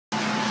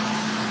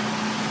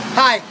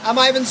Hi, I'm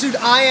Ivan Zoot.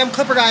 I am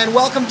Clipper Guy, and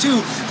welcome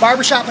to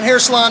Barbershop and Hair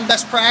Salon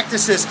Best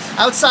Practices.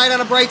 Outside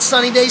on a bright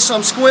sunny day, so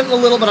I'm squinting a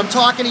little, but I'm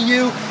talking to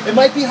you. It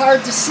might be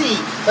hard to see,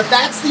 but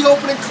that's the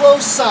open and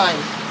close sign,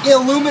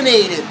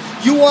 illuminated.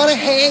 You want to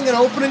hang an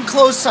open and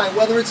close sign,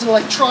 whether it's an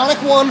electronic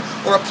one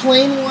or a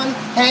plain one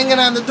hanging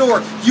on the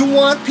door. You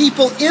want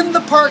people in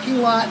the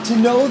parking lot to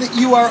know that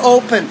you are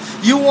open.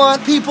 You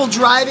want people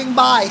driving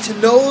by to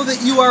know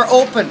that you are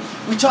open.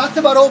 We talked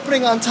about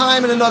opening on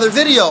time in another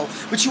video,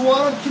 but you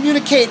want to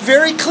communicate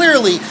very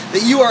clearly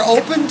that you are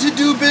open to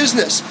do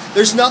business.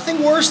 There's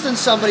nothing worse than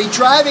somebody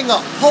driving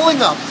up,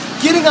 pulling up,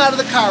 getting out of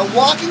the car,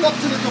 walking up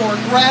to the door,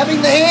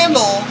 grabbing the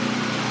handle,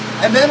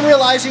 and then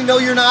realizing, no,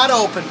 you're not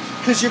open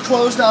because you're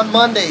closed on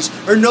Mondays,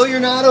 or no, you're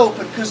not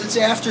open because it's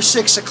after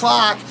 6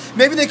 o'clock.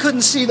 Maybe they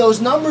couldn't see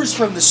those numbers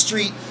from the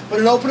street, but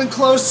an open and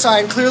closed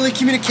sign clearly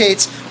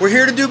communicates, we're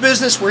here to do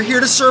business, we're here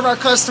to serve our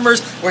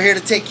customers, we're here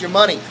to take your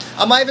money.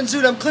 I'm Ivan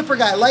Zoot, I'm Clipper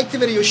Guy. Like the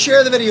video,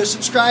 share the video,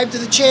 subscribe to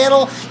the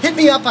channel, hit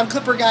me up on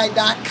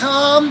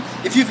clipperguy.com.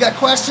 If you've got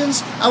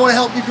questions, I want to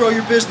help you grow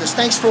your business.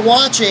 Thanks for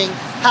watching.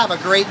 Have a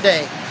great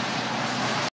day.